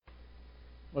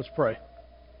Let's pray.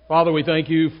 Father, we thank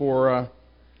you for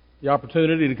the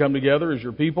opportunity to come together as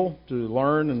your people to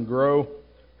learn and grow.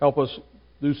 Help us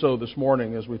do so this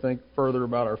morning as we think further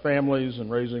about our families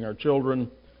and raising our children,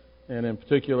 and in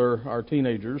particular our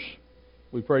teenagers.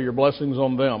 We pray your blessings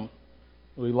on them.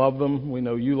 We love them. We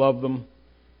know you love them.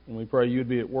 And we pray you'd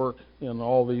be at work in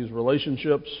all these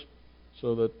relationships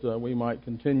so that we might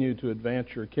continue to advance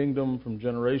your kingdom from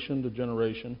generation to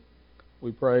generation.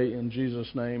 We pray in Jesus'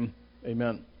 name.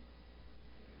 Amen.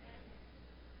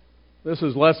 This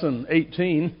is lesson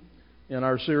 18 in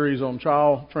our series on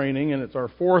child training, and it's our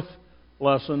fourth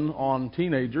lesson on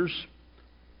teenagers.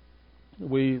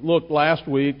 We looked last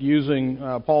week using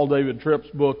Paul David Tripp's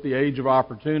book, The Age of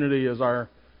Opportunity, as our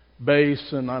base,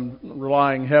 and I'm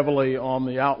relying heavily on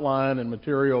the outline and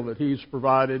material that he's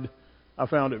provided. I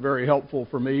found it very helpful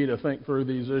for me to think through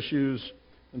these issues,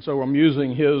 and so I'm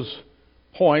using his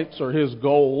points or his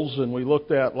goals, and we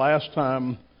looked at last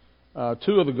time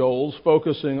two of the goals,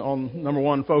 focusing on, number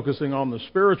one, focusing on the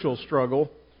spiritual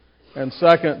struggle, and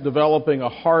second, developing a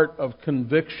heart of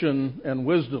conviction and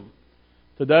wisdom.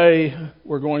 Today,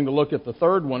 we're going to look at the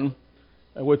third one,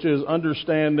 which is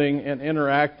understanding and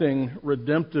interacting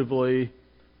redemptively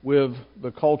with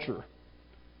the culture.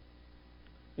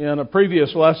 In a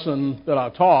previous lesson that I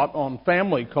taught on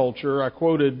family culture, I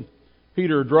quoted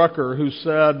Peter Drucker, who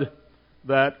said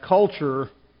that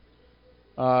culture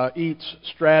eats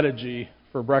strategy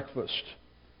for breakfast.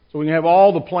 So we can have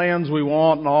all the plans we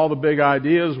want and all the big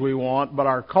ideas we want, but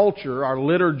our culture, our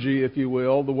liturgy, if you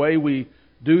will, the way we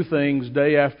do things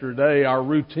day after day, our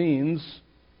routines,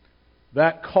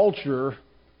 that culture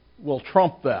will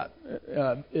trump that.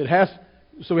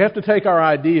 So we have to take our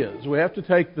ideas. We have to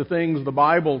take the things the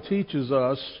Bible teaches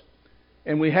us,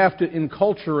 and we have to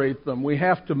enculturate them. We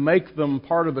have to make them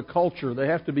part of the culture. They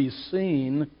have to be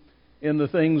seen in the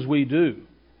things we do.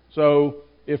 So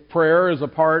if prayer is a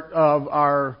part of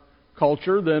our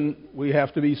culture, then we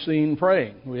have to be seen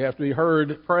praying. We have to be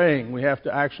heard praying. We have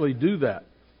to actually do that.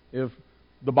 If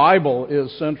the Bible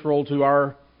is central to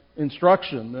our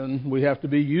instruction, then we have to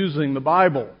be using the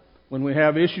Bible when we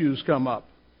have issues come up,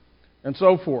 and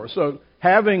so forth. So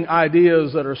having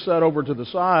ideas that are set over to the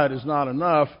side is not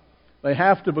enough. They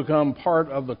have to become part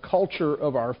of the culture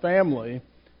of our family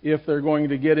if they're going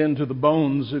to get into the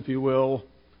bones, if you will,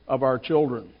 of our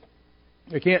children.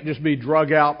 They can't just be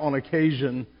drug out on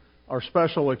occasion or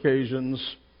special occasions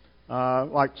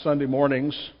like Sunday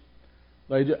mornings.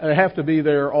 They have to be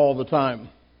there all the time.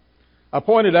 I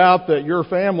pointed out that your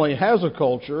family has a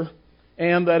culture,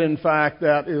 and that in fact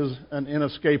that is an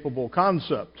inescapable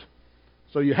concept.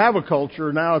 So you have a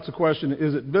culture. Now it's a question,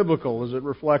 is it biblical? Does it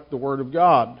reflect the Word of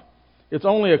God? It's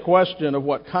only a question of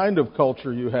what kind of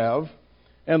culture you have,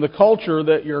 and the culture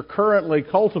that you're currently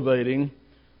cultivating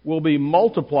will be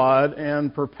multiplied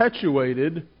and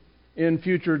perpetuated in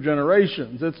future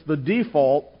generations. It's the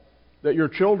default that your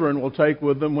children will take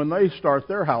with them when they start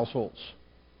their households.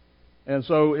 And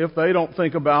so if they don't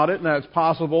think about it, and it's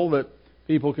possible that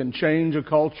people can change a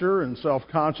culture and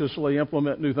self-consciously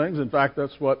implement new things. In fact,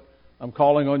 that's what I'm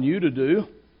calling on you to do.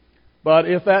 But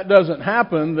if that doesn't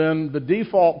happen, then the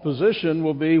default position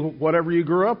will be whatever you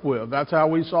grew up with. That's how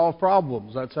we solve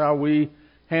problems. That's how we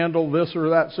handle this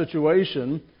or that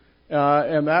situation.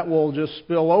 And that will just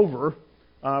spill over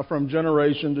from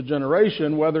generation to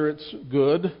generation, whether it's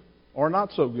good or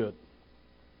not so good.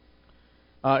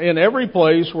 In every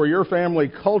place where your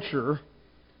family culture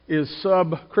is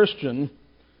sub-Christian,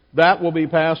 that will be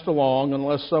passed along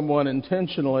unless someone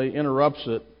intentionally interrupts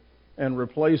it and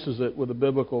replaces it with a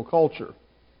biblical culture.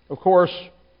 Of course,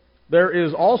 there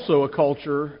is also a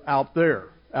culture out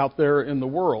there in the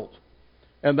world.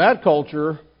 And that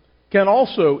culture can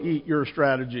also eat your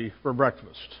strategy for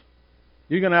breakfast.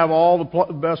 You can have all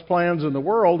the best plans in the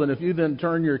world, and if you then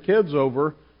turn your kids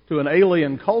over to an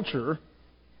alien culture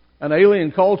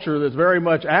that's very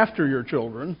much after your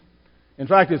children. In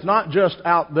fact, it's not just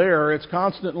out there, it's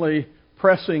constantly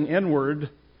pressing inward,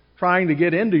 trying to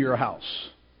get into your house.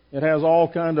 It has all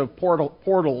kind of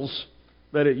portals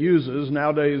that it uses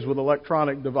nowadays with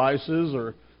electronic devices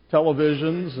or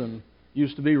televisions, and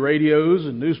used to be radios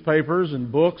and newspapers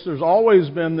and books. There's always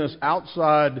been this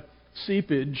outside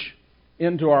seepage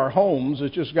into our homes.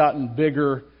 It's just gotten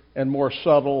bigger and more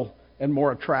subtle and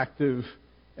more attractive,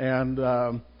 and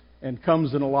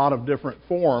comes in a lot of different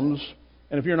forms.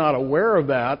 And if you're not aware of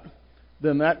that,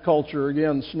 then that culture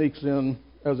again sneaks in,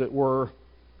 as it were,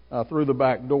 through the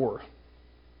back door.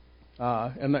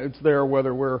 And it's there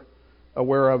whether we're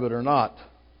aware of it or not.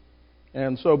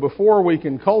 And so before we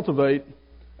can cultivate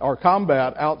or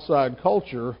combat outside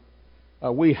culture,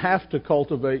 we have to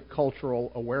cultivate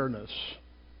cultural awareness.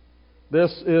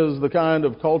 This is the kind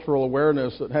of cultural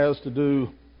awareness that has to do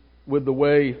with the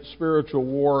way spiritual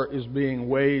war is being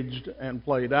waged and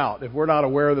played out. If we're not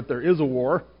aware that there is a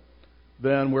war,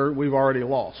 then we've already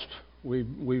lost.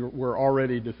 We're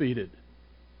already defeated.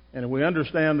 And if we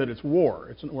understand that it's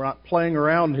war, we're not playing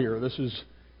around here.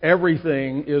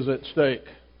 Everything is at stake.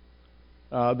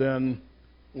 Then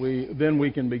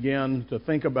we can begin to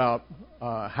think about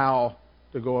how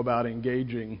to go about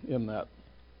engaging in that.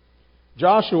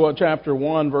 Joshua chapter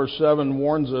 1 verse 7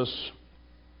 warns us,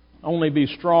 only be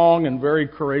strong and very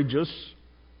courageous.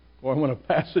 Boy, when a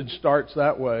passage starts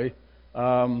that way,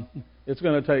 it's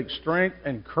going to take strength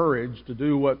and courage to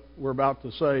do what we're about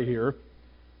to say here.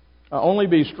 Only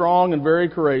be strong and very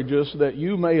courageous, that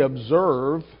you may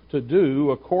observe to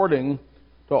do according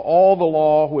to all the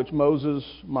law which Moses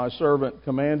my servant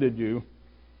commanded you.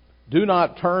 Do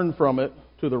not turn from it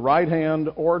to the right hand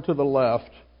or to the left,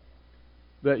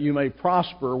 that you may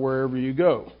prosper wherever you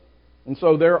go. And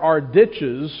so there are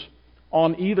ditches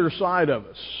on either side of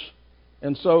us.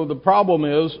 And so the problem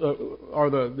is, or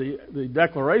the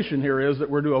declaration here is that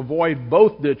we're to avoid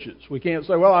both ditches. We can't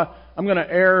say, well, I'm going to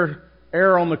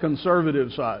err on the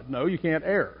conservative side. No, you can't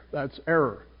err. That's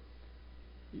error.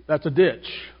 That's a ditch.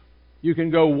 You can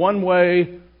go one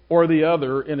way or the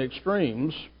other in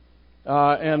extremes.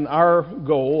 And our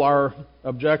goal, our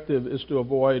objective, is to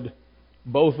avoid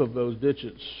both of those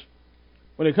ditches.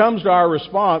 When it comes to our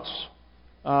response,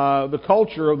 the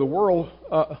culture of the world,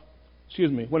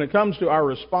 when it comes to our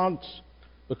response,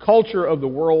 the culture of the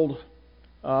world,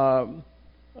 our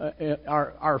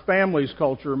family's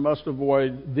culture must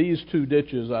avoid these two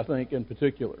ditches, I think, in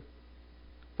particular.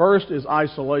 First is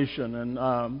isolation,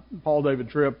 and Paul David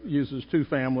Tripp uses two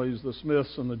families, the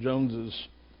Smiths and the Joneses.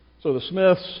 So the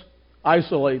Smiths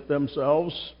isolate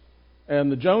themselves,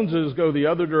 and the Joneses go the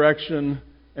other direction,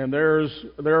 and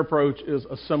their approach is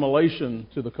assimilation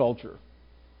to the culture.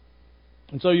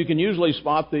 And so you can usually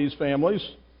spot these families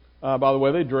by the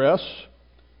way they dress,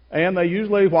 and they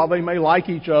usually, while they may like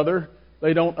each other,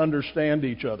 they don't understand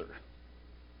each other.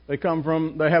 They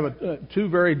have two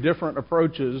very different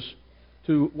approaches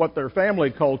to what their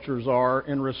family cultures are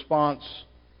in response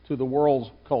to the world's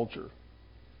culture.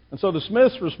 And so the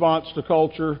Smiths' response to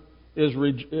culture is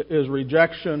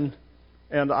rejection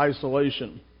and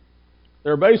isolation.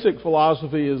 Their basic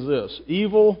philosophy is this: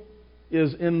 evil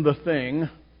is in the thing,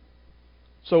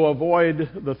 so avoid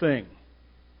the thing.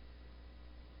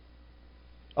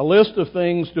 A list of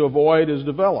things to avoid is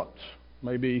developed.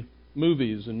 Maybe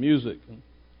movies and music and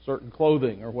certain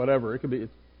clothing or whatever. It could be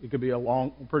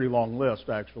a pretty long list,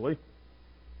 actually.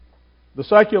 The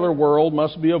secular world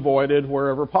must be avoided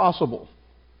wherever possible.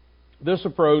 This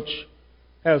approach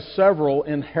has several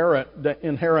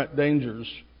inherent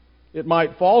dangers. It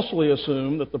might falsely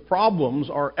assume that the problems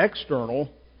are external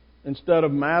instead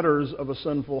of matters of a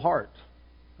sinful heart.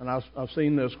 And I've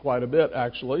seen this quite a bit,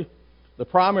 actually. The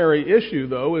primary issue,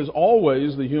 though, is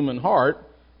always the human heart,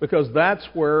 because that's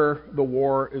where the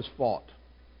war is fought.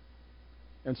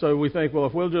 And so we think, well,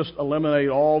 if we'll just eliminate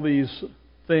all these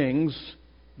things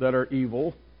that are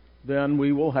evil, then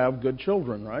we will have good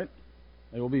children, right?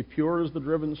 They will be pure as the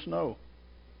driven snow.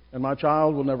 And my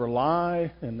child will never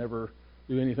lie and never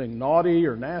do anything naughty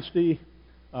or nasty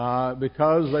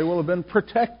because they will have been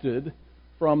protected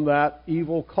from that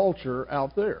evil culture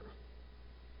out there.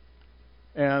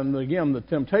 And again, the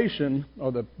temptation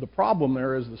or the problem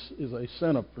there is a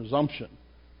sin of presumption.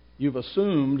 You've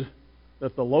assumed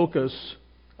that the locus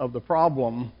of the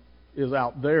problem is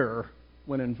out there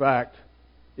when in fact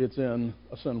it's in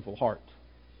a sinful heart.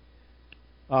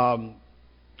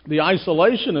 The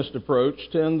isolationist approach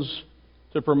tends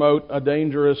to promote a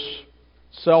dangerous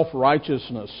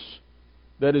self-righteousness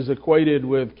that is equated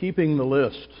with keeping the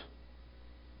list.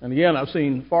 And again, I've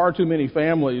seen far too many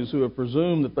families who have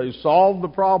presumed that they've solved the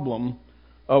problem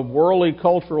of worldly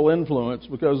cultural influence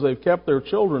because they've kept their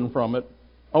children from it,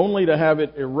 only to have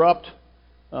it erupt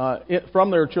from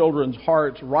their children's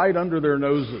hearts right under their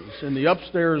noses in the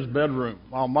upstairs bedroom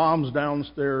while mom's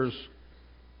downstairs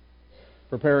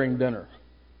preparing dinner.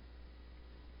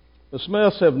 The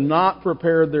Smiths have not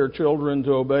prepared their children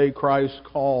to obey Christ's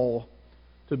call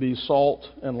to be salt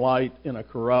and light in a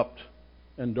corrupt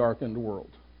and darkened world.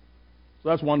 So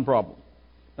that's one problem.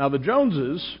 Now the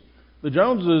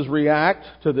Joneses react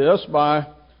to this by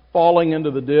falling into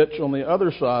the ditch on the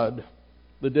other side,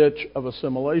 the ditch of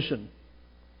assimilation.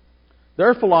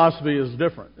 Their philosophy is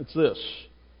different. It's this: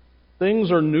 things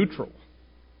are neutral,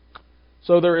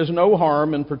 so there is no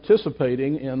harm in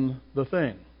participating in the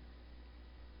thing.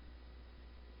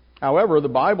 However, the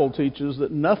Bible teaches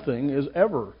that nothing is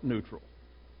ever neutral.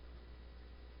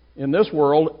 In this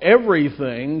world,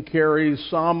 everything carries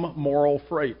some moral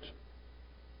freight.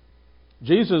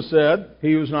 Jesus said,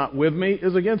 "He who's not with me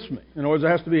is against me." In other words,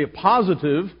 there has to be a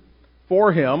positive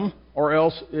for him, or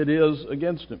else it is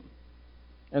against him.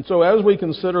 And so as we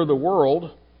consider the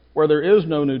world where there is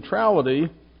no neutrality,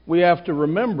 we have to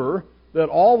remember that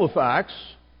all the facts,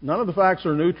 none of the facts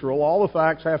are neutral, all the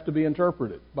facts have to be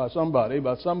interpreted by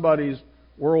somebody's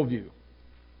worldview.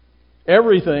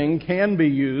 Everything can be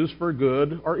used for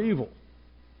good or evil.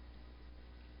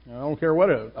 I don't care what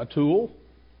a tool.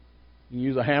 You can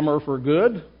use a hammer for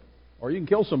good, or you can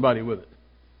kill somebody with it.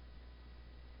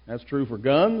 That's true for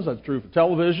guns, that's true for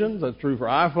televisions, that's true for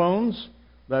iPhones,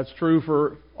 that's true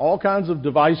for all kinds of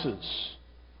devices.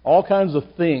 All kinds of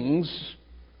things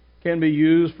can be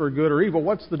used for good or evil.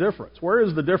 What's the difference? Where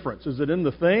is the difference? Is it in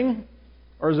the thing,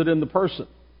 or is it in the person?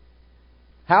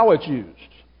 How it's used.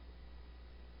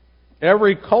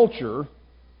 Every culture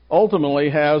ultimately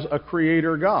has a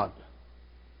creator God.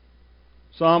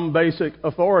 Some basic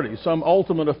authority, some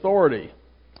ultimate authority.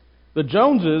 The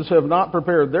Joneses have not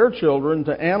prepared their children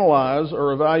to analyze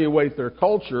or evaluate their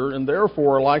culture, and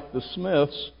therefore, like the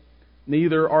Smiths,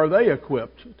 neither are they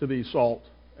equipped to be salt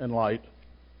and light.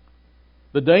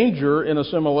 The danger in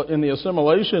the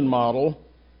assimilation model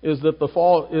is that the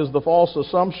false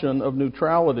assumption of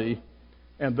neutrality,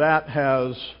 and that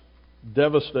has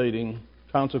devastating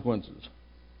consequences.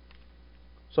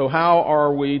 So how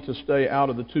are we to stay out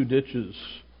of the two ditches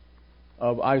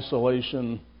of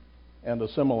isolation and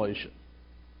assimilation?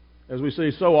 As we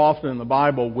see so often in the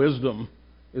Bible, wisdom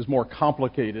is more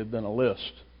complicated than a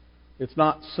list. It's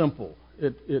not simple.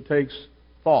 It takes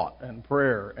thought and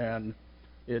prayer, and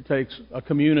it takes a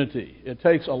community. It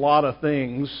takes a lot of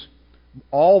things,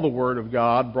 all the Word of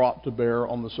God brought to bear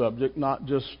on the subject, not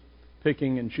just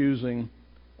picking and choosing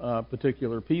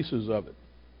particular pieces of it.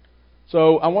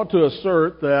 So I want to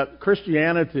assert that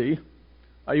Christianity,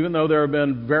 even though there have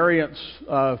been variants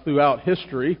throughout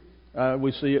history,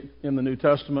 we see it in the New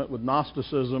Testament with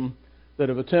Gnosticism, that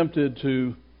have attempted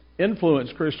to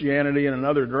influence Christianity in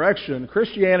another direction.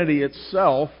 Christianity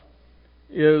itself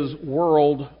is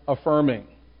world-affirming.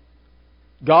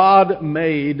 God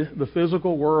made the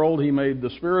physical world, He made the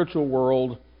spiritual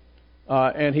world,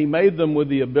 and He made them with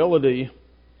the ability,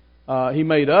 He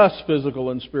made us physical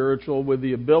and spiritual with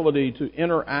the ability to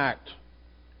interact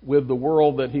with the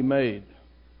world that He made.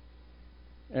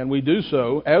 And we do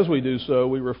so, as we do so,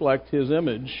 we reflect His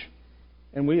image,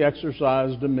 and we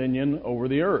exercise dominion over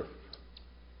the earth.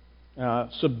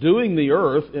 Subduing the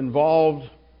earth involved,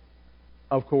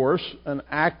 of course, an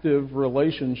active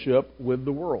relationship with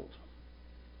the world.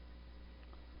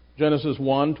 Genesis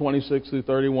 1, 26 through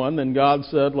 31, "Then God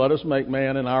said, 'Let us make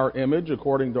man in our image,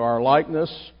 according to our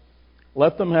likeness.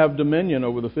 Let them have dominion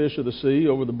over the fish of the sea,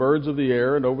 over the birds of the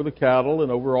air, and over the cattle,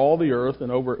 and over all the earth,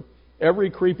 and over every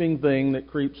creeping thing that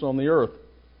creeps on the earth.'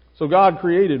 So God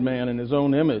created man in His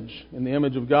own image. In the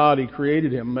image of God He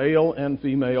created him. Male and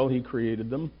female He created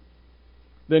them.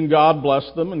 Then God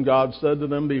blessed them, and God said to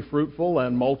them, 'Be fruitful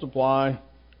and multiply,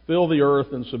 fill the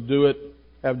earth and subdue it,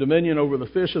 have dominion over the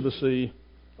fish of the sea,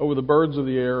 over the birds of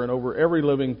the air, and over every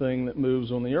living thing that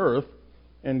moves on the earth.'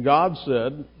 And God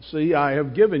said, 'See, I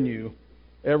have given you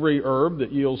every herb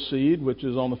that yields seed, which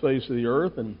is on the face of the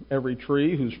earth, and every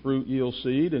tree whose fruit yields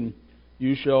seed, and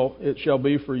it shall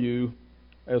be for you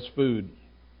as food.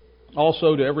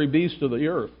 Also to every beast of the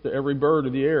earth, to every bird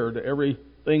of the air, to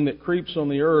everything that creeps on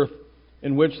the earth,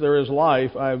 in which there is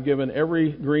life, I have given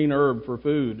every green herb for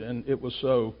food.' And it was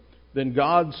so. Then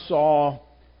God saw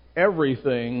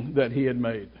everything that He had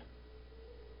made.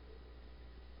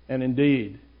 And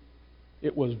indeed,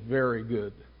 it was very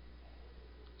good.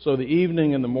 So the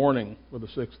evening and the morning were the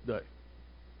sixth day."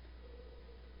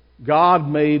 God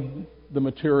made the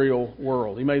material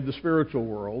world. He made the spiritual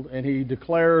world, and He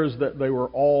declares that they were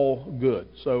all good.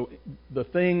 So the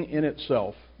thing in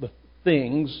itself, the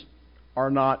things,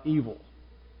 are not evil.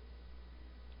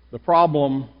 The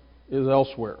problem is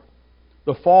elsewhere.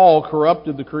 The fall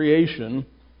corrupted the creation,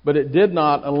 but it did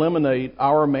not eliminate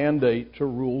our mandate to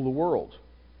rule the world.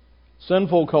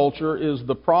 Sinful culture is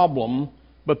the problem,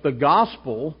 but the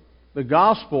gospel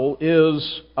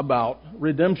is about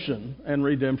redemption and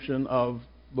redemption of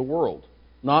the world.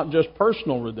 Not just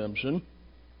personal redemption,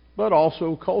 but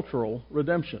also cultural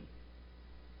redemption.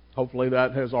 Hopefully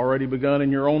that has already begun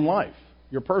in your own life,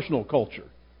 your personal culture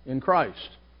in Christ.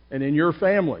 And in your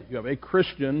family, you have a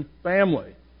Christian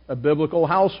family, a biblical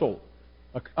household,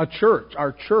 a church.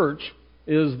 Our church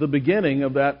is the beginning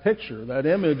of that picture, that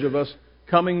image of us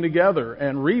coming together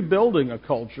and rebuilding a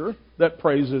culture that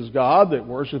praises God, that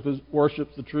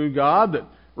worships the true God, that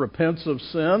repents of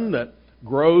sin, that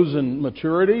grows in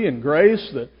maturity and grace,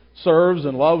 that serves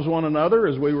and loves one another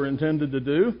as we were intended to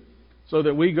do, so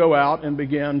that we go out and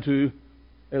begin to,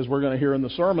 as we're going to hear in the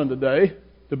sermon today,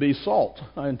 to be salt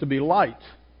and to be light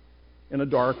in a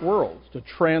dark world, to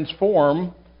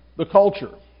transform the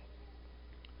culture.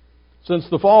 Since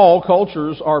the fall,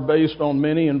 cultures are based on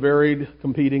many and varied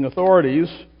competing authorities.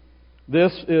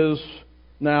 This is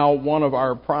now one of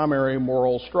our primary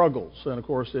moral struggles, and of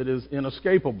course it is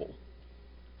inescapable.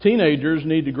 Teenagers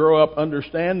need to grow up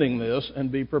understanding this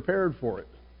and be prepared for it.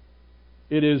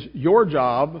 It is your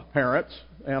job, parents,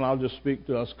 and I'll just speak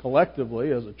to us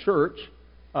collectively as a church,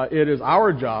 it is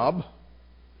our job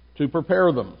to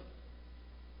prepare them.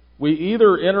 We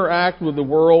either interact with the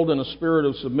world in a spirit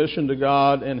of submission to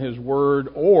God and His Word,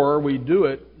 or we do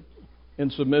it in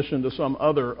submission to some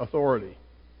other authority.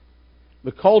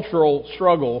 The cultural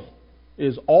struggle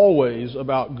is always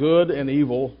about good and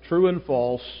evil, true and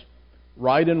false,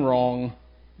 right and wrong,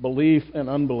 belief and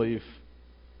unbelief.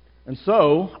 And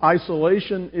so,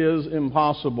 isolation is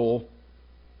impossible,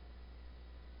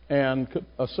 and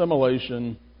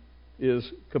assimilation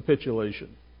is capitulation.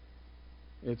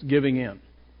 It's giving in.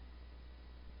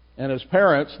 And as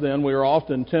parents, then, we are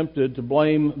often tempted to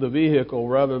blame the vehicle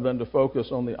rather than to focus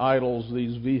on the idols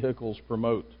these vehicles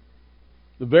promote.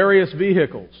 The various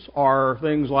vehicles are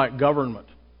things like government,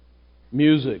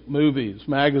 music, movies,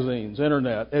 magazines,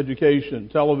 internet, education,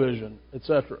 television,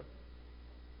 etc.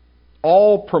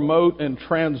 All promote and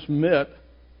transmit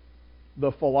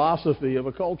the philosophy of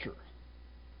a culture.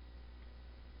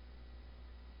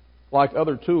 Like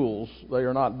other tools, they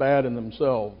are not bad in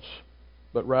themselves,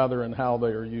 but rather in how they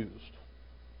are used.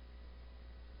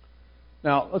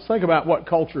 Now, let's think about what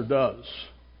culture does.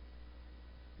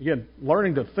 Again,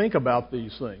 learning to think about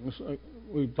these things.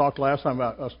 We talked last time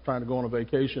about us trying to go on a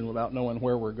vacation without knowing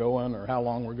where we're going or how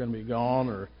long we're going to be gone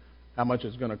or how much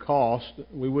it's going to cost.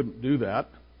 We wouldn't do that.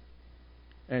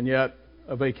 And yet,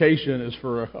 a vacation is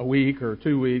for a week or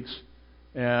 2 weeks,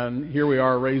 and here we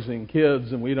are raising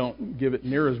kids, and we don't give it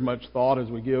near as much thought as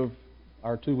we give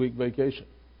our 2-week vacation.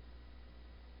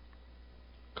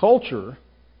 Culture,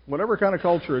 whatever kind of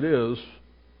culture it is,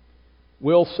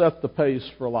 will set the pace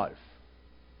for life.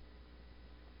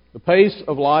 The pace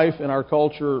of life in our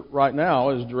culture right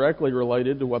now is directly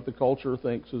related to what the culture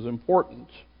thinks is important.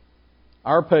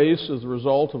 Our pace is the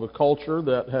result of a culture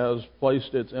that has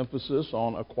placed its emphasis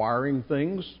on acquiring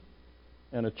things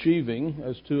and achieving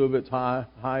as two of its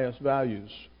highest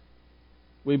values.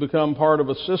 We become part of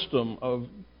a system of,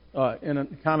 in a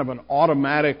kind of an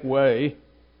automatic way,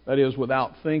 that is,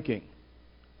 without thinking.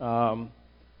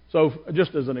 So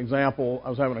just as an example, I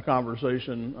was having a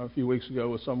conversation a few weeks ago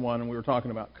with someone, and we were talking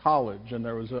about college, and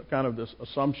there was a kind of this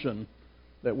assumption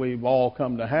that we've all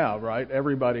come to have, right?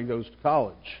 Everybody goes to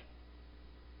college.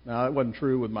 Now, that wasn't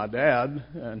true with my dad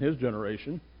and his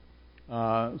generation.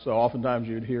 So oftentimes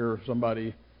you'd hear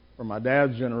somebody from my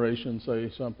dad's generation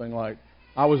say something like,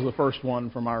 I was the first one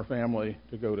from our family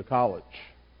to go to college.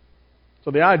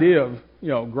 So the idea of,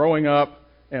 growing up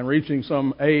and reaching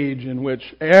some age in which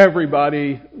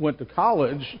everybody went to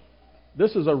college,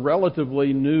 this is a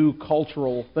relatively new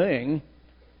cultural thing,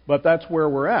 but that's where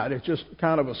we're at. It's just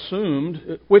kind of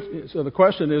assumed. So the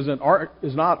question is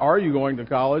not are you going to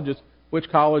college, it's which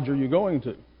college are you going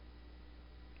to?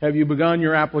 Have you begun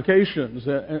your applications?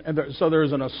 So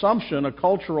there's an assumption, a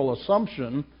cultural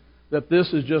assumption, that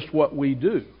this is just what we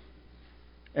do.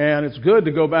 And it's good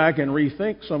to go back and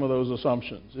rethink some of those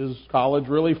assumptions. Is college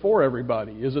really for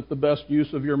everybody? Is it the best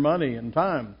use of your money and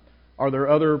time? Are there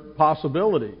other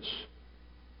possibilities?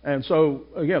 And so,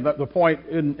 again, the point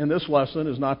in this lesson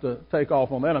is not to take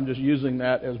off on that. I'm just using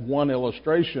that as one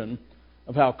illustration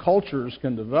of how cultures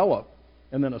can develop,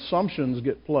 and then assumptions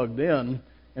get plugged in,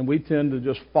 and we tend to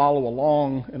just follow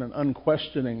along in an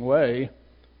unquestioning way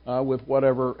with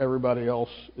whatever everybody else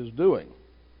is doing.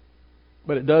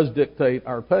 But it does dictate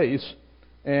our pace,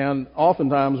 and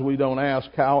oftentimes we don't ask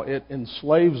how it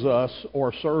enslaves us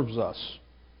or serves us.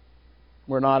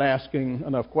 We're not asking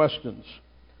enough questions.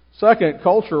 Second,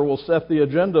 culture will set the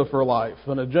agenda for life.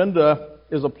 An agenda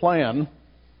is a plan.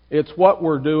 It's what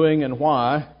we're doing and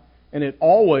why, and it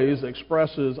always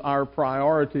expresses our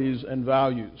priorities and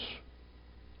values.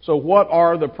 So what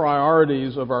are the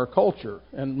priorities of our culture?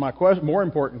 And my more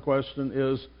important question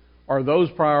is, are those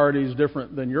priorities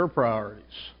different than your priorities?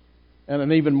 And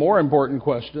an even more important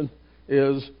question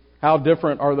is, how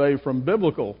different are they from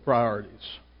biblical priorities?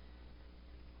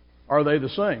 Are they the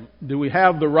same? Do we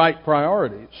have the right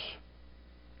priorities?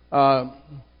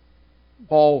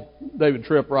 David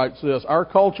Tripp writes this: our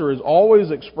culture is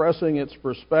always expressing its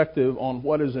perspective on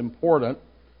what is important,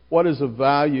 what is of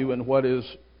value, and what is,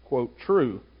 quote,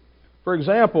 true. For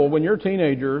example, when your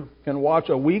teenager can watch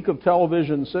a week of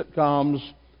television sitcoms,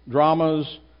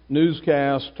 dramas,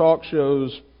 newscasts, talk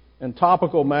shows, and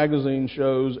topical magazine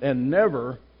shows and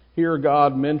never hear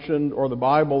God mentioned or the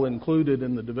Bible included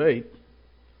in the debate,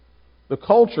 the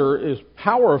culture is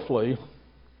powerfully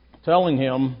telling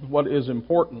him what is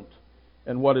important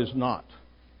and what is not.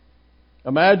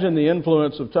 Imagine the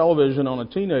influence of television on a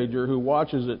teenager who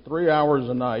watches it 3 hours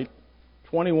a night,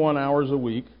 21 hours a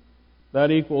week.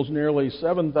 That equals nearly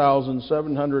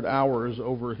 7,700 hours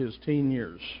over his teen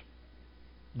years.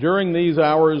 During these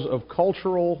hours of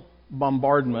cultural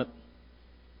bombardment,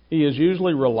 he is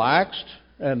usually relaxed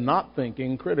and not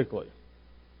thinking critically.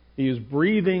 He is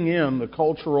breathing in the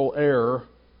cultural air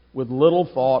with little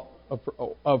thought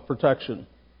of protection.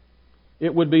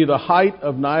 It would be the height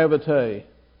of naivete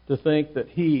to think that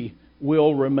he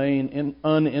will remain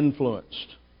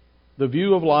uninfluenced. The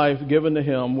view of life given to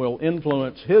him will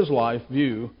influence his life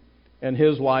view and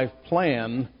his life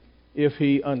plan if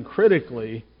he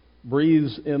uncritically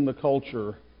breathes in the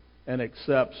culture and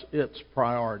accepts its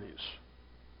priorities.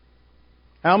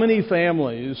 How many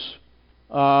families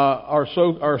are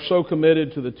so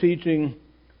committed to the teaching,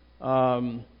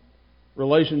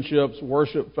 relationships,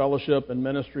 worship, fellowship, and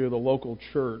ministry of the local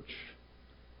church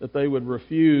that they would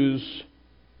refuse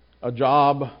a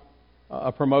job,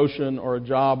 a promotion, or a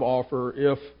job offer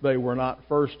if they were not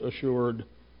first assured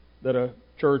that a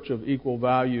church of equal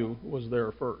value was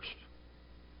there first?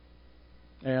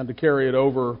 And to carry it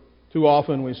over, too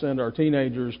often we send our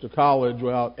teenagers to college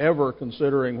without ever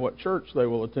considering what church they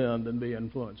will attend and be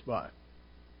influenced by.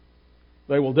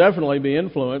 They will definitely be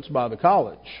influenced by the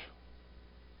college.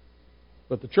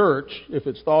 But the church, if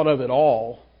it's thought of at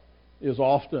all, is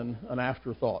often an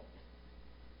afterthought.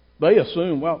 They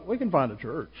assume, well, we can find a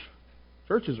church.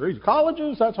 Churches are easy.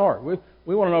 Colleges, that's hard.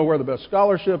 We want to know where the best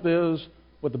scholarship is,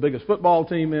 what the biggest football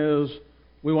team is.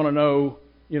 We want to know,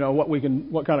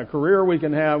 what kind of career we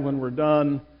can have when we're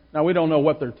done. Now, we don't know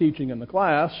what they're teaching in the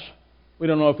class. We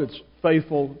don't know if it's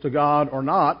faithful to God or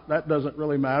not. That doesn't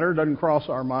really matter. It doesn't cross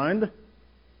our mind.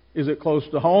 Is it close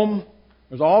to home?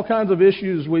 There's all kinds of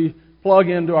issues we plug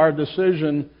into our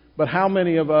decision, but how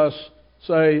many of us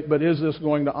say, but is this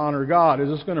going to honor God? Is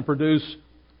this going to produce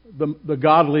the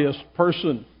godliest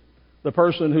person, the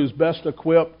person who's best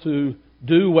equipped to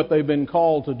do what they've been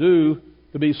called to do,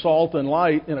 to be salt and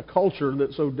light in a culture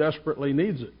that so desperately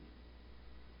needs it?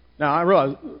 Now, I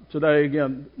realize today,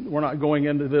 again, we're not going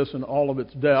into this in all of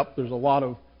its depth. There's a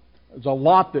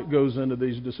lot that goes into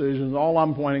these decisions. All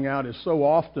I'm pointing out is so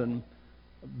often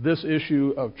this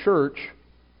issue of church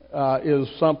is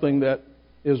something that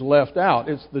is left out.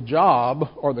 It's the job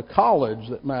or the college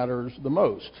that matters the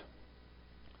most.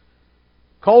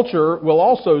 Culture will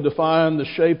also define the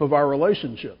shape of our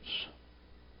relationships.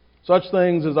 Such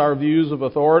things as our views of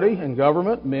authority and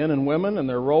government, men and women and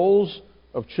their roles,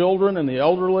 of children and the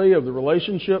elderly, of the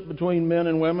relationship between men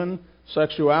and women,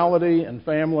 sexuality and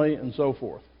family, and so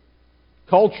forth.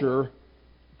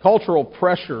 Cultural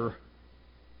pressure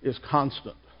is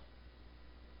constant.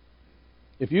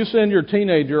 If you send your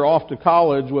teenager off to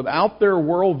college without their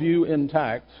worldview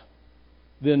intact,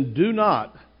 then do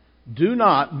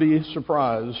not be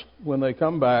surprised when they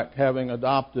come back having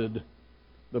adopted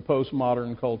the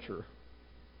postmodern culture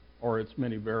or its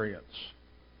many variants.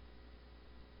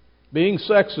 Being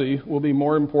sexy will be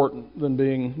more important than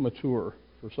being mature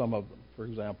for some of them, for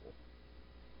example.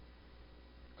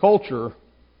 Culture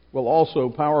will also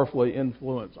powerfully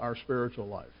influence our spiritual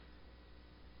life.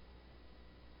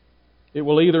 It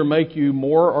will either make you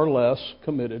more or less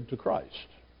committed to Christ.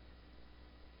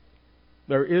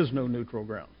 There is no neutral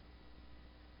ground.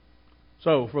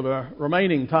 So, for the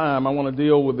remaining time, I want to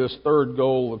deal with this third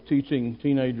goal of teaching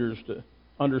teenagers to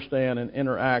understand and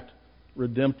interact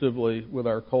redemptively with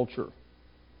our culture.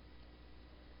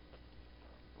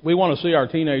 We want to see our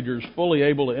teenagers fully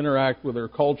able to interact with their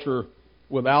culture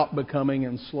without becoming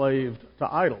enslaved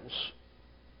to idols.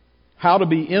 How to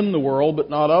be in the world but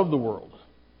not of the world.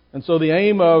 And so the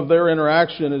aim of their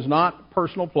interaction is not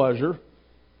personal pleasure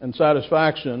and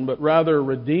satisfaction, but rather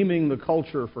redeeming the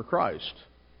culture for Christ.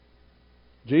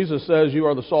 Jesus says, "You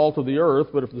are the salt of the earth,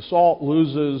 but if the salt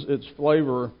loses its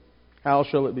flavor, how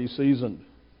shall it be seasoned?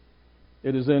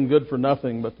 It is then good for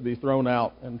nothing but to be thrown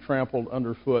out and trampled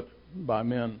underfoot by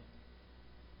men.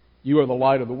 You are the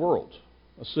light of the world.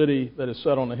 A city that is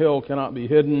set on a hill cannot be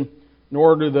hidden,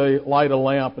 nor do they light a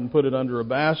lamp and put it under a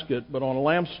basket, but on a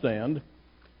lampstand,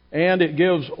 and it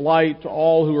gives light to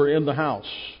all who are in the house.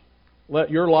 Let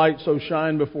your light so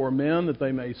shine before men that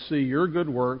they may see your good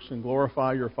works and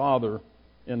glorify your Father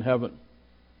in heaven."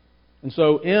 And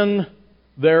so in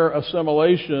their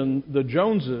assimilation, the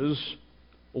Joneses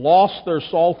lost their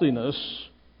saltiness,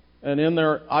 and in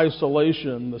their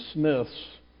isolation, the Smiths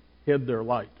hid their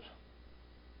light.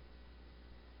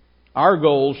 Our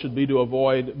goal should be to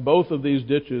avoid both of these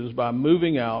ditches by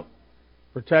moving out,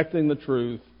 protecting the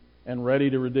truth, and ready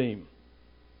to redeem.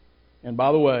 And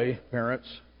by the way, parents,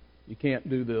 you can't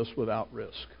do this without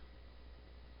risk.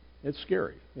 It's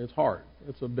scary. It's hard.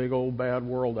 It's a big old bad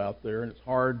world out there, and it's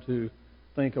hard to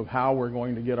think of how we're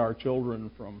going to get our children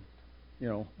from,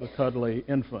 the cuddly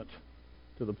infant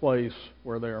to the place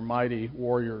where they are mighty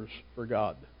warriors for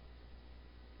God.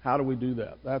 How do we do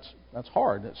that? That's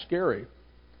hard. It's scary.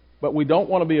 But we don't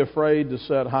want to be afraid to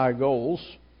set high goals,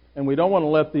 and we don't want to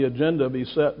let the agenda be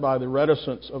set by the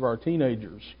reticence of our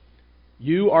teenagers.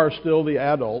 You are still the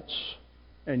adults,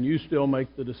 and you still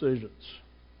make the decisions.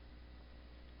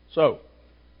 So,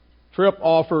 Tripp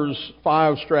offers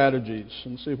 5 strategies,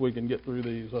 and see if we can get through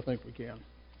these. I think we can.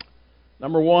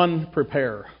 Number 1,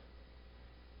 prepare.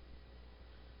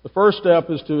 The first step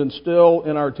is to instill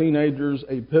in our teenagers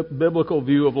a biblical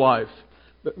view of life.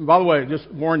 By the way,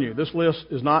 just warn you, this list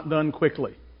is not done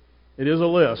quickly. It is a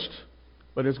list,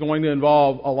 but it's going to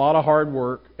involve a lot of hard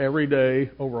work every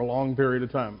day over a long period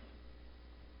of time.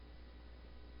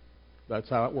 That's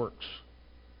how it works.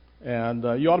 And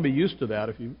you ought to be used to that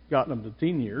if you've gotten them to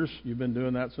teen years. You've been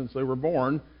doing that since they were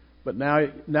born. But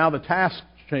now the task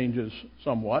changes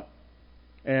somewhat.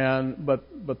 But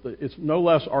it's no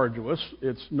less arduous.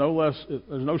 There's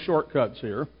no shortcuts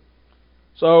here.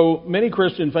 So many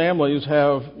Christian families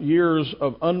have years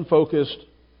of unfocused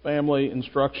family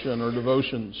instruction or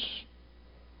devotions.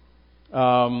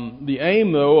 The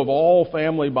aim, though, of all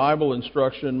family Bible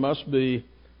instruction must be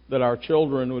that our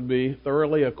children would be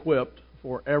thoroughly equipped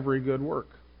for every good work.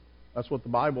 That's what the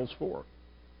Bible's for.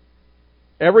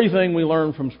 Everything we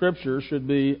learn from Scripture should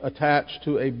be attached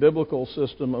to a biblical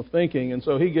system of thinking. And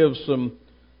so he gives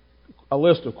a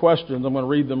list of questions. I'm going to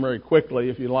read them very quickly.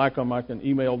 If you like them, I can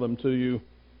email them to you.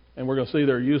 And we're going to see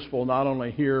they're useful not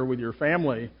only here with your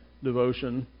family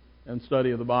devotion and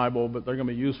study of the Bible, but they're going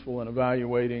to be useful in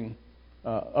evaluating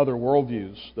other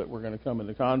worldviews that we're going to come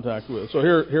into contact with. So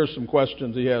here's some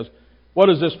questions he has. What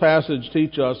does this passage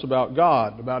teach us about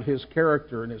God, about His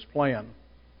character and His plan?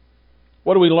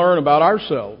 What do we learn about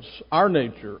ourselves, our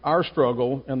nature, our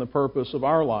struggle, and the purpose of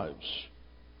our lives?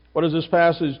 What does this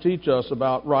passage teach us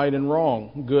about right and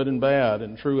wrong, good and bad,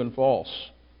 and true and false?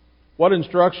 What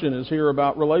instruction is here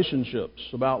about relationships,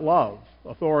 about love,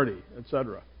 authority,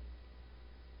 etc.?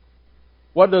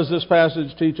 What does this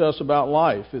passage teach us about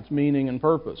life, its meaning and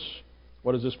purpose?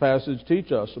 What does this passage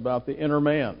teach us about the inner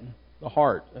man, the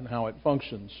heart, and how it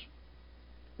functions?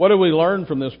 What do we learn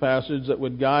from this passage that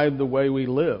would guide the way we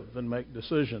live and make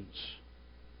decisions?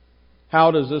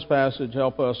 How does this passage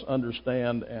help us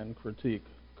understand and critique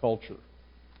culture?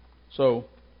 So,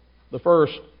 the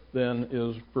first, then,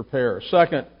 is prepare.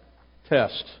 Second,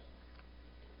 test.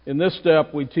 In this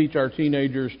step, we teach our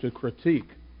teenagers to critique,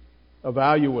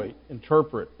 evaluate,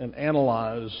 interpret, and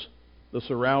analyze the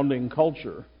surrounding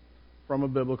culture from a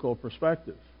biblical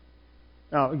perspective.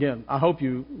 Now, again, I hope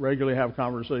you regularly have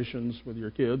conversations with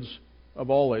your kids of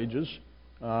all ages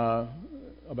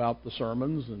about the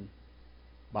sermons and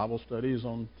Bible studies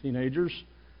on teenagers.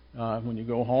 When you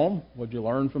go home, what did you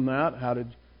learn from that?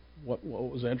 What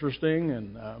was interesting?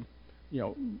 And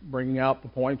bringing out the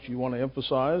points you want to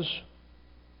emphasize.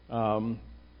 By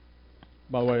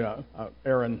the way,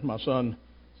 Aaron, my son,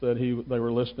 said they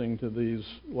were listening to these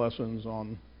lessons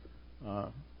on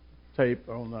tape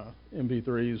on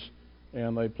MP3s.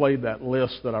 And they played that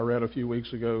list that I read a few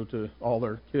weeks ago to all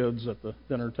their kids at the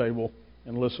dinner table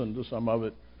and listened to some of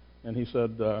it. And he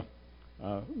said that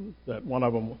one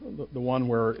of them, the one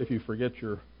where if you forget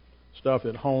your stuff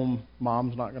at home,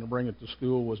 mom's not going to bring it to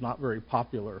school, was not very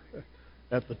popular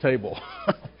at the table,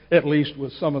 at least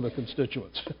with some of the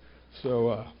constituents.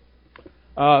 So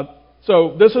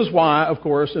this is why, of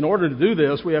course, in order to do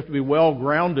this, we have to be well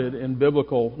grounded in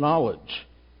biblical knowledge.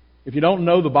 If you don't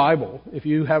know the Bible, if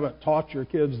you haven't taught your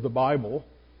kids the Bible,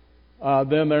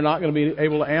 then they're not going to be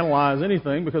able to analyze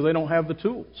anything because they don't have the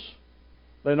tools.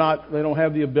 They don't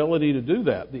have the ability to do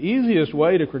that. The easiest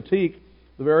way to critique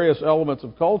the various elements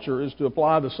of culture is to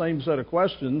apply the same set of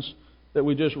questions that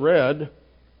we just read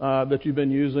that you've been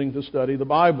using to study the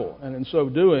Bible. And in so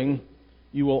doing,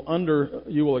 you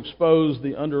will expose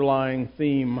the underlying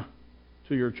theme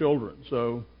to your children.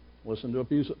 So listen to a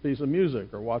piece of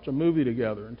music or watch a movie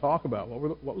together and talk about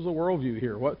what was the worldview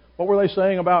here? What were they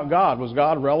saying about God? Was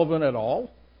God relevant at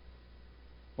all?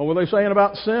 What were they saying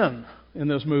about sin in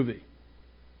this movie?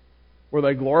 Were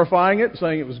they glorifying it,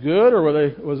 saying it was good, or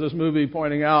was this movie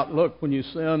pointing out, look, when you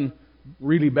sin,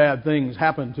 really bad things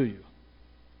happen to you?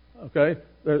 Okay?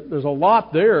 there's a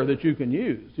lot there that you can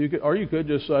use. You could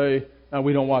just say, no,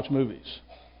 we don't watch movies.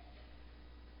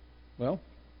 Well,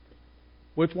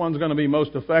 which one's going to be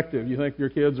most effective? You think your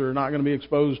kids are not going to be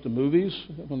exposed to movies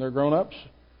when they're grown-ups?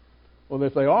 Well,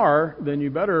 if they are, then you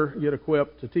better get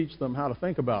equipped to teach them how to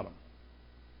think about them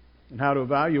and how to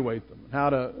evaluate them and how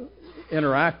to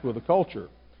interact with the culture.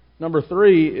 Number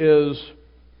 3 is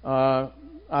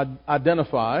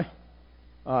identify.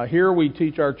 Here we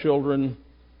teach our children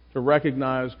to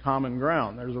recognize common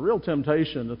ground. There's a real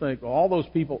temptation to think, well, all those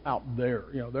people out there,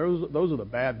 those are the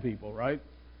bad people, right?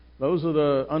 Those are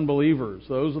the unbelievers.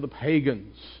 Those are the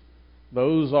pagans.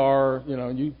 Those are,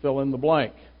 you fill in the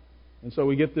blank. And so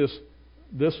we get this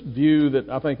view that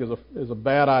I think is a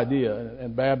bad idea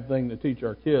and bad thing to teach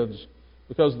our kids,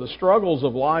 because the struggles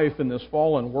of life in this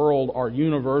fallen world are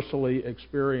universally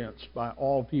experienced by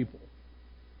all people.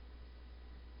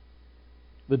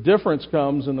 The difference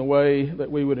comes in the way that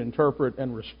we would interpret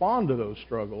and respond to those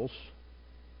struggles.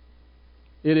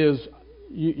 It is,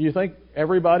 you think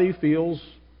everybody feels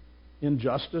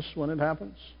injustice when it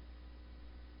happens?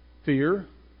 Fear?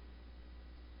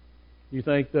 You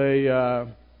think they are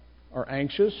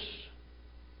anxious?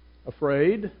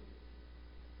 Afraid?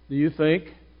 Do you think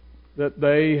that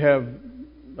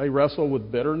they wrestle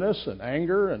with bitterness and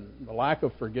anger and the lack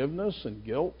of forgiveness and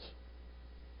guilt?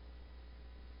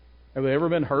 Have they ever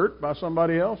been hurt by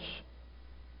somebody else?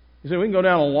 You see, we can go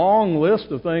down a long list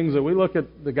of things that we look at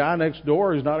the guy next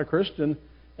door who's not a Christian,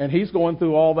 and he's going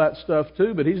through all that stuff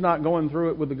too, but he's not going through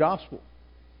it with the gospel.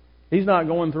 He's not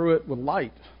going through it with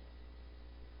light.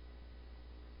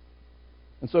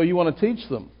 And so you want to teach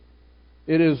them.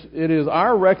 It is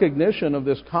our recognition of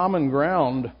this common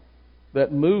ground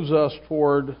that moves us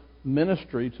toward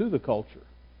ministry to the culture.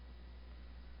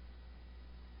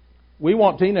 We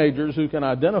want teenagers who can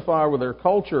identify with their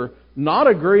culture, not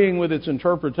agreeing with its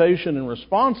interpretation and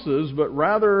responses, but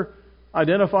rather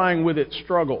identifying with its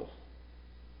struggle.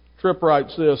 Tripp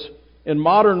writes this: in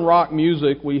modern rock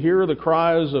music, we hear the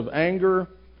cries of anger,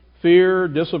 fear,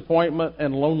 disappointment,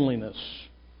 and loneliness.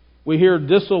 We hear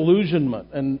disillusionment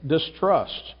and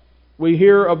distrust. We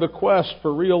hear of the quest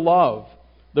for real love,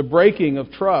 the breaking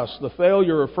of trust, the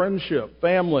failure of friendship,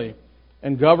 family,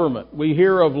 and government. We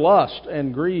hear of lust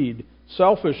and greed,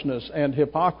 selfishness and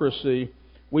hypocrisy.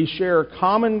 We share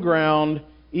common ground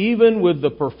even with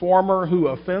the performer who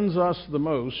offends us the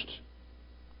most,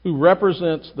 who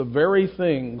represents the very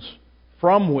things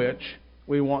from which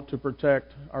we want to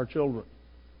protect our children.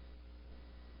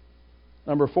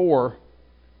 Number 4,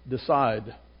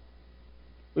 decide.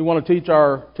 We want to teach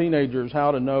our teenagers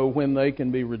how to know when they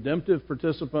can be redemptive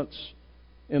participants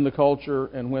in the culture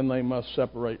and when they must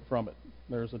separate from it.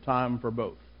 There's a time for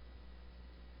both.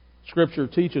 Scripture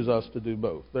teaches us to do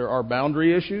both. There are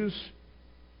boundary issues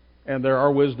and there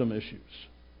are wisdom issues.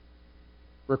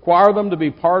 Require them to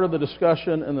be part of the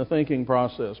discussion and the thinking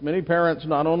process. Many parents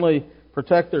not only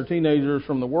protect their teenagers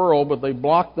from the world, but they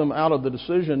block them out of the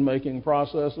decision-making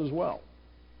process as well.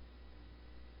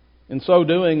 In so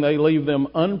doing, they leave them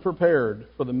unprepared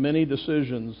for the many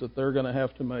decisions that they're going to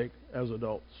have to make as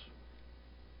adults.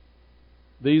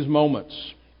 These moments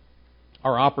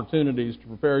are opportunities to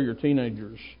prepare your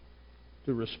teenagers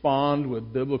to respond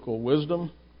with biblical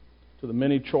wisdom to the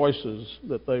many choices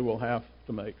that they will have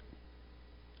to make.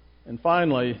 And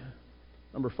finally,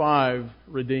 number 5,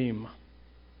 redeem.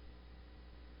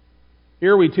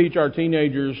 Here we teach our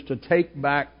teenagers to take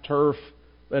back turf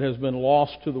that has been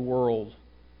lost to the world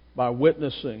by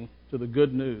witnessing to the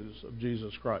good news of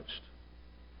Jesus Christ.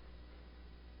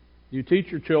 You teach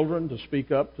your children to speak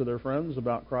up to their friends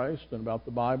about Christ and about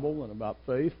the Bible and about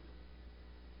faith.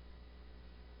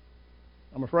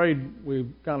 I'm afraid we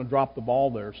kind of drop the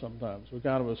ball there sometimes. We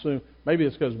kind of assume maybe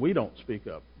it's because we don't speak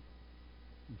up.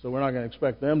 So we're not going to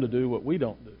expect them to do what we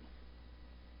don't do.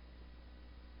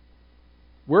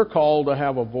 We're called to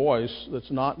have a voice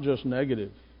that's not just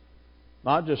negative,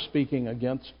 not just speaking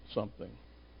against something.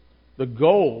 The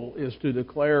goal is to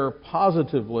declare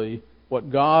positively what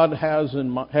God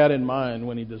had in mind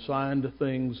when He designed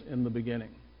things in the beginning.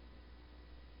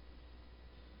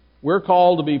 We're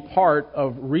called to be part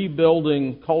of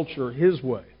rebuilding culture His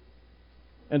way,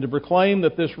 and to proclaim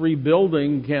that this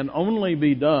rebuilding can only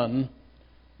be done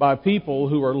by people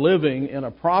who are living in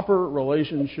a proper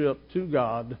relationship to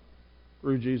God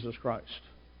through Jesus Christ.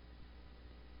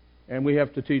 And we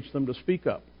have to teach them to speak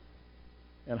up,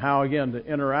 and how, again, to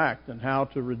interact, and how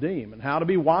to redeem, and how to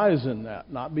be wise in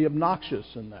that, not be obnoxious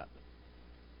in that.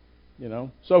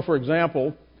 So, for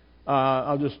example,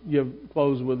 I'll just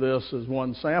close with this as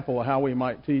one sample of how we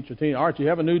might teach a teen. Art, you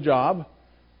have a new job.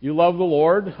 You love the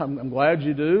Lord. I'm glad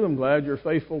you do. I'm glad you're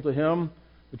faithful to Him.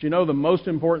 But you know the most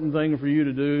important thing for you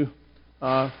to do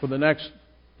for the next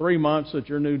 3 months at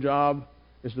your new job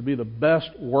is to be the best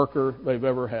worker they've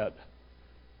ever had.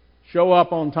 Show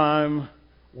up on time,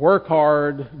 work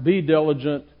hard, be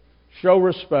diligent, show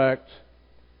respect,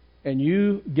 and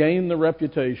you gain the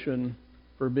reputation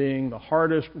for being the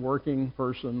hardest working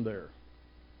person there.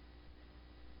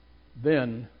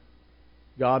 Then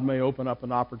God may open up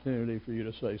an opportunity for you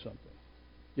to say something.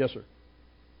 Yes, sir.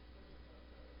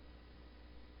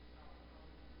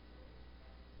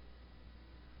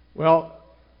 Well,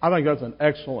 I think that's an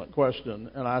excellent question,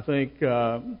 and I think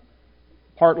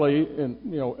partly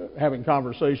in having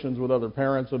conversations with other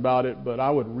parents about it, but I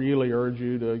would really urge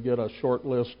you to get a short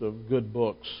list of good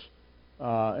books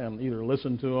and either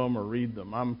listen to them or read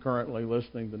them. I'm currently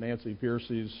listening to Nancy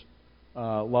Pearcey's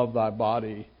Love Thy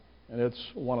Body, and it's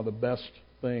one of the best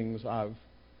things I've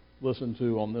listened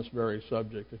to on this very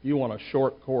subject. If you want a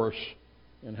short course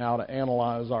in how to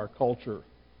analyze our culture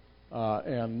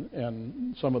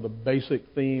and some of the basic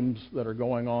themes that are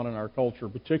going on in our culture,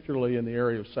 particularly in the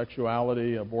area of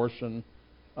sexuality, abortion,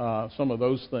 some of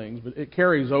those things, but it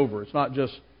carries over. It's not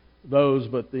just those,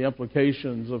 but the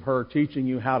implications of her teaching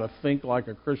you how to think like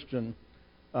a Christian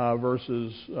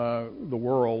versus the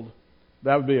world.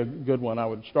 That would be a good one I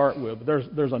would start with.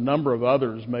 But there's a number of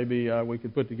others. Maybe we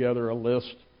could put together a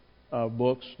list of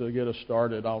books to get us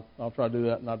started. I'll try to do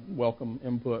that, and I'd welcome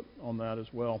input on that as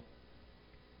well.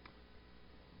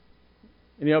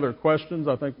 Any other questions?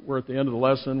 I think we're at the end of the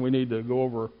lesson. We need to go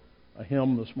over a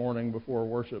hymn this morning before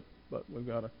worship, but we've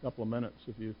got a couple of minutes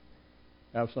if you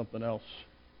have something else.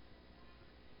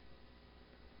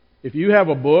 If you have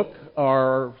a book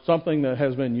or something that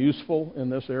has been useful in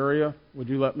this area, would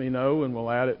you let me know, and we'll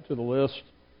add it to the list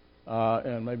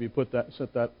and maybe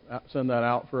send that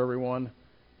out for everyone.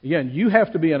 Again, you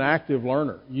have to be an active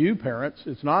learner. You parents,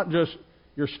 it's not just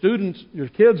your students. Your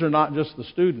kids are not just the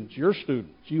students. You're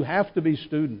students. You have to be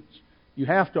students. You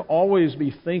have to always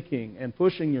be thinking and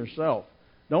pushing yourself.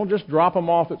 Don't just drop them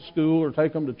off at school or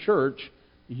take them to church.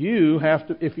 You have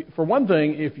to, for one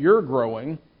thing, if you're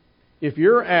growing, if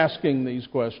you're asking these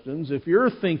questions, if you're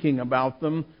thinking about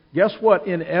them, guess what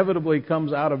inevitably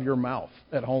comes out of your mouth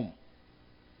at home?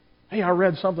 Hey, I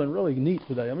read something really neat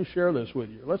today. Let me share this with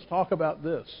you. Let's talk about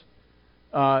this.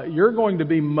 You're going to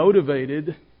be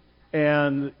motivated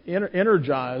and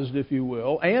energized, if you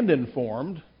will, and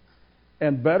informed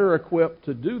and better equipped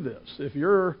to do this. If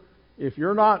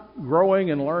you're not growing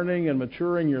and learning and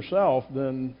maturing yourself,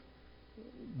 then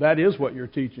that is what you're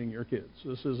teaching your kids.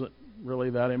 This isn't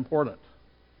really that important.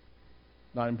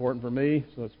 Not important for me,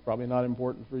 so it's probably not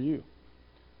important for you.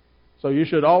 So you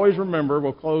should always remember,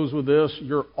 we'll close with this,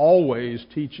 you're always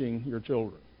teaching your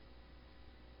children.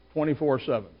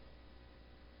 24/7.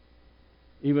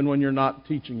 Even when you're not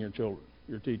teaching your children,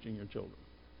 you're teaching your children.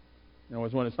 You know,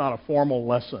 it's when it's not a formal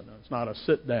lesson, it's not a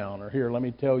sit down or here, let me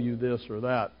tell you this or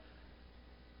that.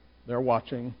 They're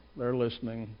watching, they're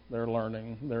listening, they're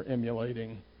learning, they're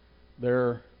emulating,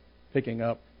 they're picking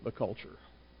up the culture.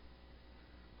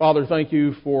 Father, thank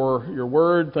you for your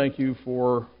word. Thank you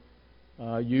for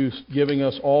you giving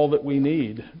us all that we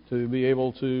need to be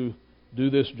able to do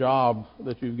this job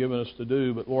that you've given us to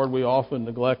do. But Lord, we often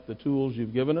neglect the tools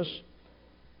you've given us.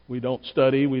 We don't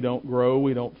study, we don't grow,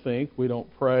 we don't think, we don't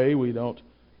pray, we don't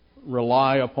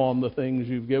rely upon the things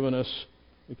you've given us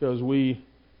because we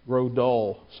grow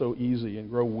dull so easy and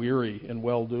grow weary in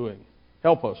well-doing.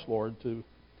 Help us, Lord, to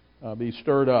be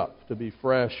stirred up, to be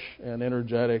fresh and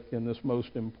energetic in this most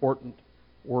important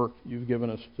work you've given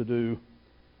us to do,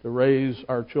 to raise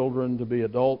our children to be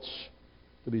adults,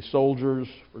 to be soldiers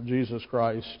for Jesus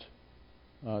Christ,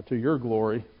 to your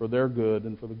glory, for their good,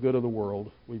 and for the good of the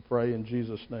world. We pray in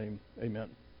Jesus' name. Amen.